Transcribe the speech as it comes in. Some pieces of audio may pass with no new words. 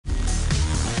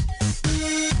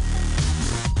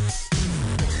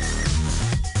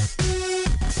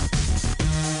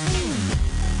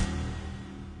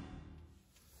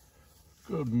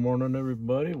Good morning,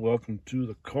 everybody. Welcome to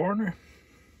the corner.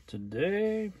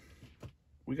 Today,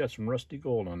 we got some rusty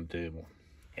gold on the table.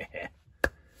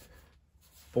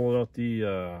 Pulling out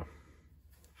the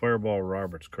Fireball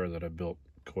Roberts car that I built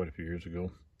quite a few years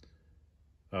ago.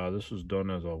 This was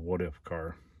done as a what-if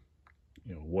car.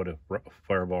 You know, what if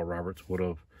Fireball Roberts would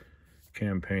have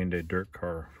campaigned a dirt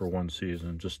car for one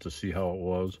season just to see how it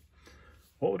was.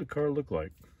 What would the car look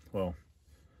like? Well,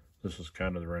 this is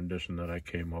kind of the rendition that I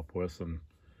came up with and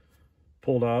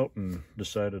pulled out and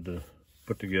decided to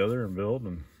put together and build,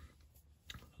 and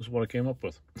this is what I came up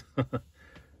with.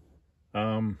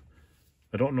 I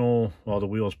don't know, well, the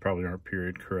wheels probably aren't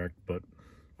period correct, but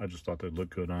I just thought they'd look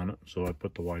good on it, so I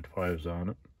put the wide fives on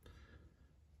it.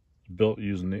 Built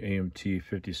using the AMT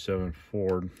 57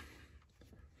 Ford.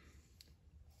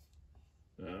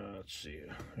 Let's see,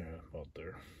 yeah, about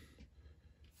there.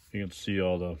 You can see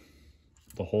all the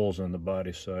holes in the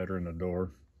body side or in the door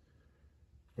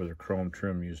where the chrome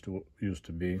trim used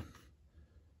to be.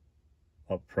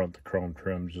 Up front, the chrome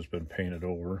trim's just been painted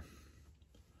over.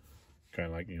 Kind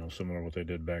of like, you know, similar to what they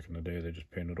did back in the day. They just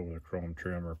painted over the chrome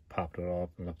trim or popped it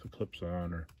off and left the clips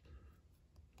on or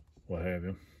what have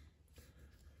you.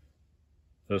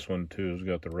 This one too has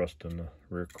got the rust in the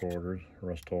rear quarters,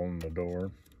 rust hole in the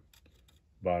door.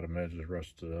 Bottom edge is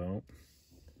rusted out.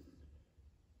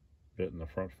 Bit in the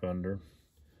front fender.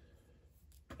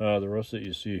 The rust that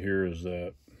you see here is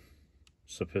that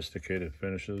sophisticated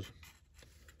finishes.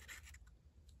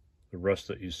 The rust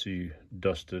that you see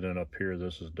dusted in up here,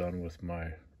 this is done with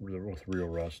real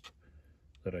rust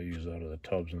that I use out of the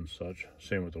tubs and such.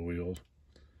 Same with the wheels.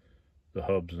 The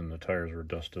hubs and the tires were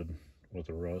dusted with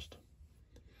the rust.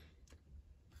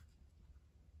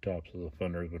 Tops of the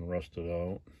fender has been rusted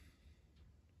out.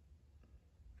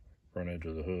 Front edge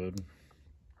of the hood.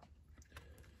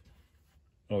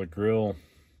 Well, the grill,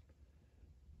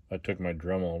 I took my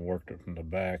Dremel and worked it from the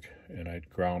back, and I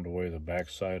ground away the back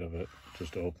side of it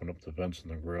just to open up the vents in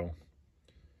the grill.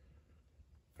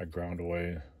 I ground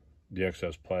away the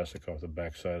excess plastic off the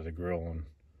back side of the grill and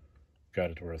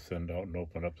got it to where it thinned out and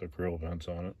opened up the grill vents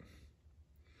on it.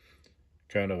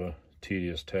 Kind of a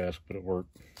tedious task, but it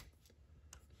worked.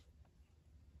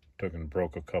 Took and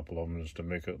broke a couple of them just to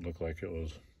make it look like it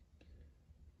was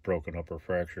broken up or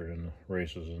fractured in the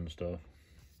races and stuff.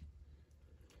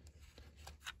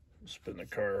 Spin the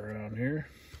car around here.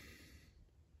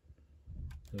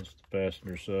 That's the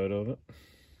passenger side of it.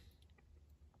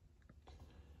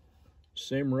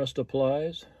 Same rust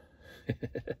applies.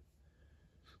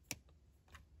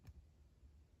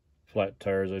 Flat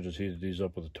tires, I just heated these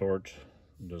up with a torch.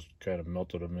 Just kind of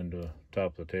melted them into the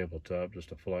top of the tabletop just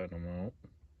to flatten them out.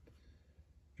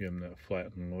 Give them that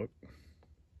flattened look.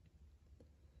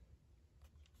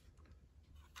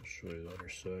 I'll show you the other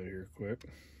side here quick.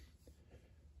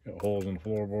 Got holes in the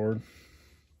floorboard.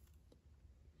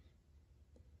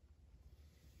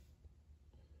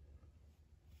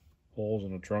 Holes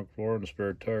in the trunk floor and the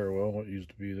spare tire well, what used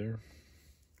to be there.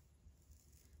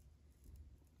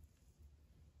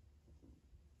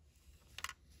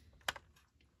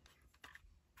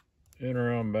 In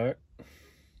around back,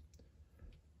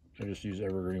 I just use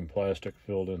evergreen plastic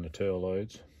filled in the tail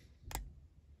lights.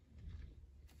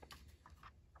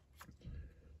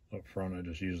 Up front, I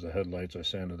just used the headlights. I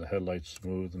sanded the headlights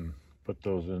smooth and put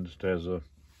those in just as a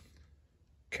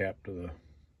cap to the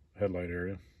headlight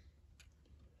area.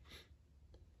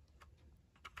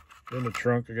 In the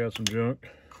trunk, I got some junk.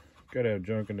 Gotta have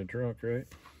junk in the trunk, right?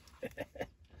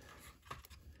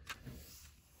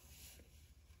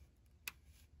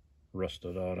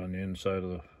 Rusted out on the inside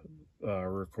of the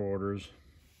rear quarters,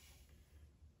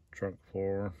 trunk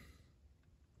floor.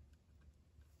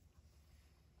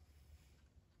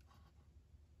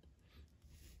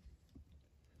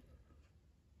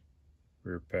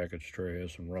 Rear package tray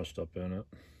has some rust up in it.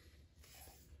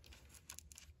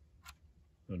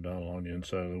 And down along the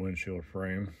inside of the windshield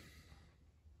frame.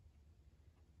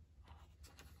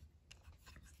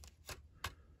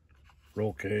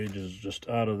 Roll cage is just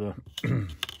out of the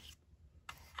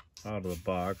out of the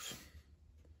box.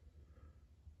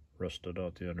 Rusted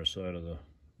out the underside of the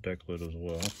deck lid as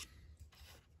well.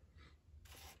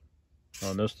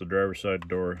 On this, the driver's side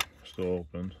door still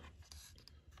opens.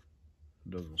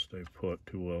 It doesn't stay put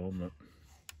too well, but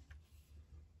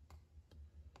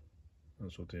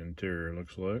that's what the interior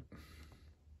looks like.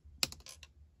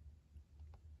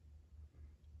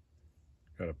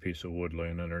 Got a piece of wood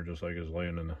laying in there, just like it's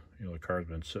laying in the, you know, the car's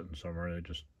been sitting somewhere. They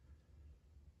just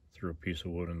threw a piece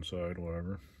of wood inside,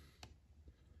 whatever.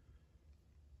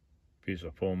 Piece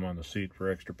of foam on the seat for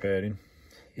extra padding.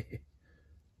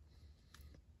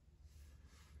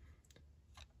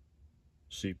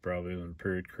 Seat probably isn't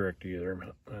period correct either,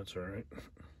 but that's all right.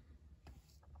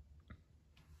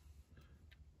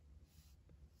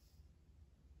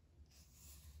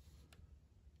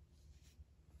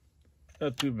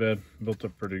 Not too bad. Built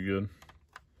up pretty good.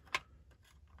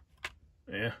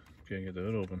 Yeah, can't get the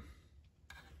hood open.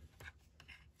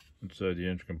 Inside the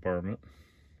engine compartment.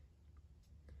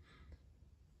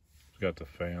 It's got the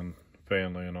fan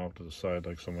laying off to the side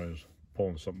like somebody was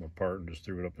pulling something apart and just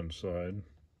threw it up inside.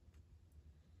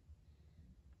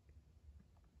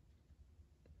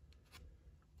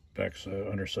 Backside,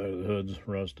 underside of the hood's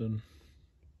rusted.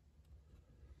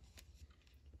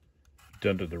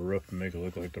 Dented the roof to make it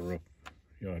look like the roof,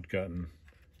 you know, had gotten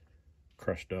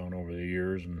crushed down over the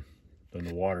years, and then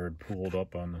the water had pooled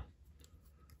up on the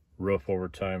roof over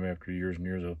time after years and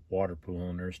years of water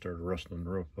pooling there, started rusting the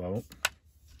roof out.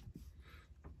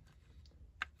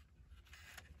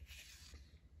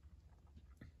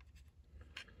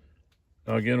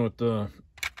 Now again, with the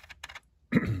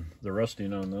the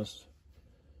rusting on this,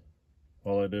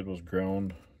 all I did was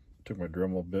ground, took my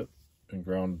Dremel bit and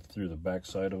ground through the back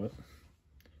side of it.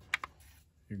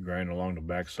 You can grind along the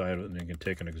back side of it, and then you can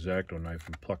take an X-Acto knife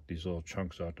and pluck these little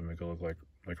chunks out to make it look like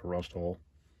a rust hole.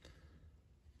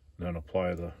 Then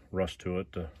apply the rust to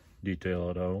it to detail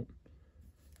it out.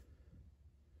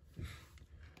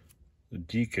 The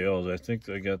decals, I think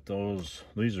I got those.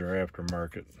 These are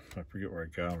aftermarket. I forget where I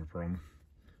got them from.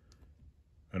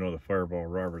 I know the Fireball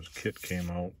Roberts kit came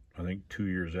out, I think 2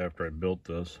 years after I built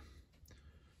this.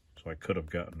 So I could have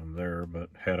gotten them there, but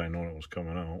had I known it was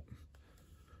coming out.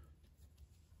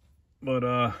 But,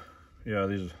 yeah,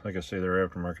 these, like I say, they're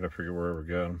aftermarket. I forget wherever I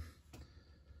got them.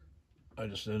 I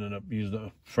just ended up using,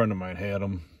 a friend of mine had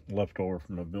them left over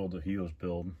from the build that he was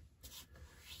building.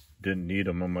 Didn't need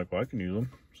them. I'm like, well, I can use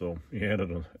them. So he added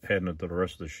it to the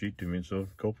rest of the sheet to me, so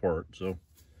go for it. So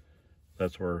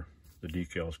that's where the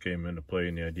decals came into play,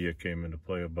 and the idea came into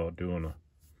play about doing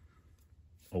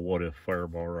a what if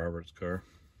Fireball Roberts car.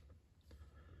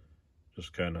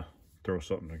 Just kind of throw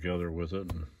something together with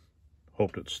it and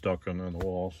hoped it stuck on the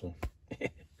wall. So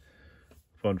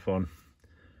fun.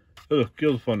 It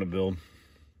was fun to build.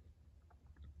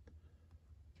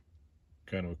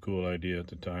 Kind of a cool idea at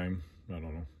the time. I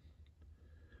don't know.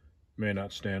 May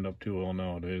not stand up too well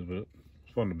nowadays, but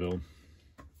it's fun to build.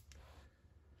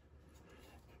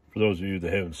 For those of you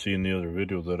that haven't seen the other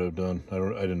video that I've done,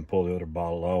 I didn't pull the other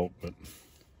bottle out, but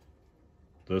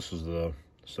this is the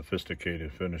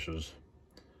sophisticated finishes.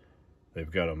 They've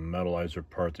got a metallizer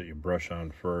part that you brush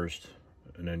on first,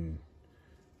 and then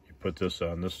you put this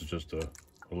on. This is just a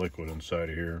liquid inside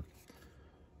of here.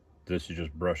 This you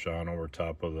just brush on over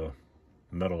top of the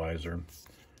metallizer,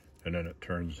 and then it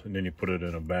turns, and then you put it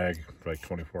in a bag for like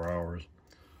 24 hours,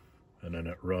 and then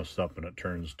it rusts up and it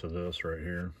turns to this right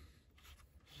here.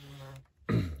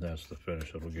 That's the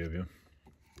finish it'll give you.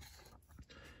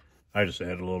 I just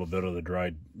add a little bit of the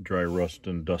dry rust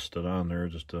and dusted on there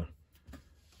just to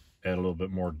add a little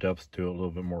bit more depth to it, a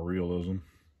little bit more realism,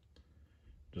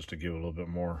 just to give it a little bit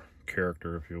more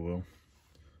character, if you will.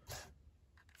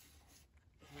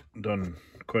 Done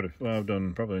quite a, well, I've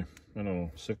done probably, I don't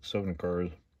know, 6-7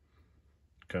 cars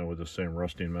kind of with the same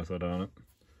rusting method on it.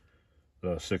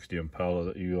 The 60 Impala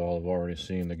that you all have already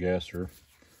seen, the gasser.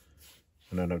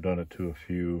 And then I've done it to a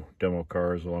few demo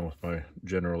cars along with my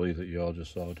General Lee that you all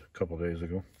just saw a couple days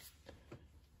ago.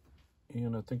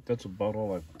 And I think that's about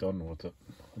all I've done with it.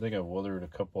 I think I've weathered a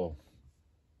couple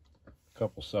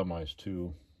semis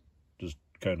too. Just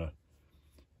kind of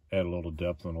add a little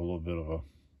depth and a little bit of a,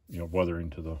 you know, weathering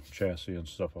to the chassis and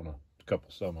stuff on a couple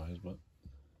semis, but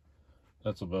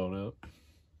that's about it.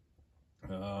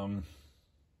 Yeah,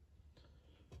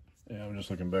 I'm just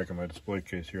looking back at my display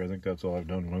case here. I think that's all I've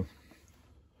done with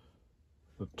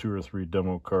the 2 or 3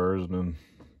 demo cars, and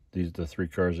then the 3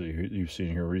 cars that you've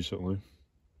seen here recently.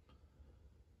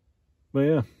 But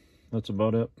yeah, that's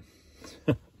about it.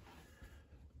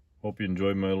 Hope you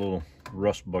enjoyed my little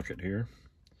rust bucket here.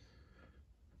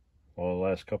 Well, the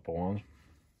last couple ones.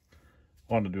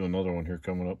 I wanted to do another one here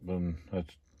coming up, and I was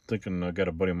thinking, I got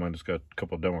a buddy of mine that's got a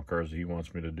couple demo cars that he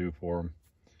wants me to do for him.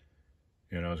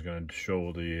 And I was going to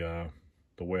show the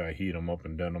way I heat them up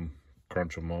and dent them,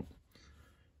 crunch them up.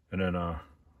 And then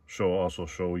also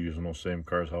show using those same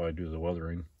cars how I do the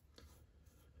weathering.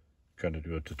 Kind of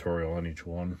do a tutorial on each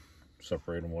one,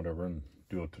 separate them, whatever, and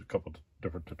do a couple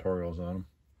different tutorials on them.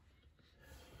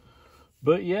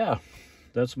 But yeah,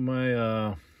 that's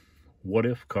my what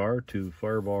if car to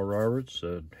Fireball Roberts.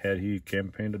 Had he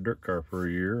campaigned a dirt car for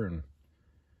a year, and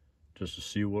just to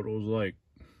see what it was like.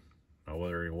 Now,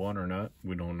 whether he won or not,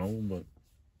 we don't know, but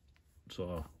it's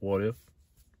what if.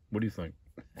 What do you think?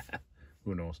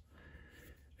 Who knows?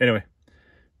 Anyway,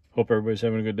 hope everybody's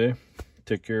having a good day.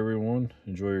 Take care, everyone.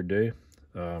 Enjoy your day.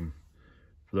 For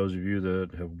those of you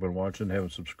that have been watching,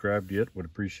 haven't subscribed yet, would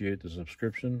appreciate the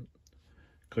subscription.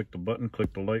 Click the button,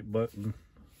 click the like button,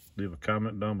 leave a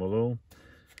comment down below.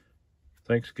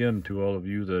 Thanks again to all of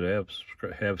you that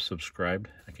have subscribed.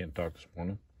 I can't talk this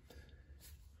morning.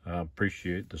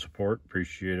 Appreciate the support.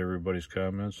 Appreciate everybody's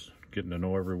comments. Getting to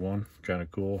know everyone. Kind of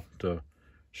cool to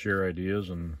share ideas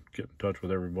and get in touch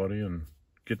with everybody and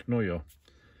get to know y'all.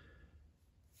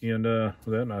 And with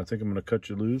that, I think I'm going to cut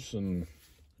you loose and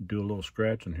do a little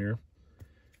scratching here.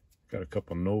 Got a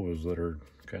couple Novas that are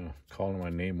kind of calling my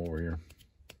name over here.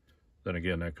 Then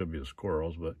again, that could be the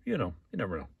squirrels, but you know, you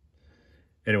never know.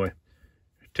 Anyway,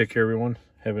 take care, everyone.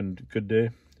 Have a good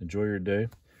day. Enjoy your day.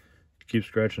 Keep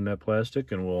scratching that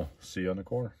plastic, and we'll see you on the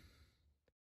corner.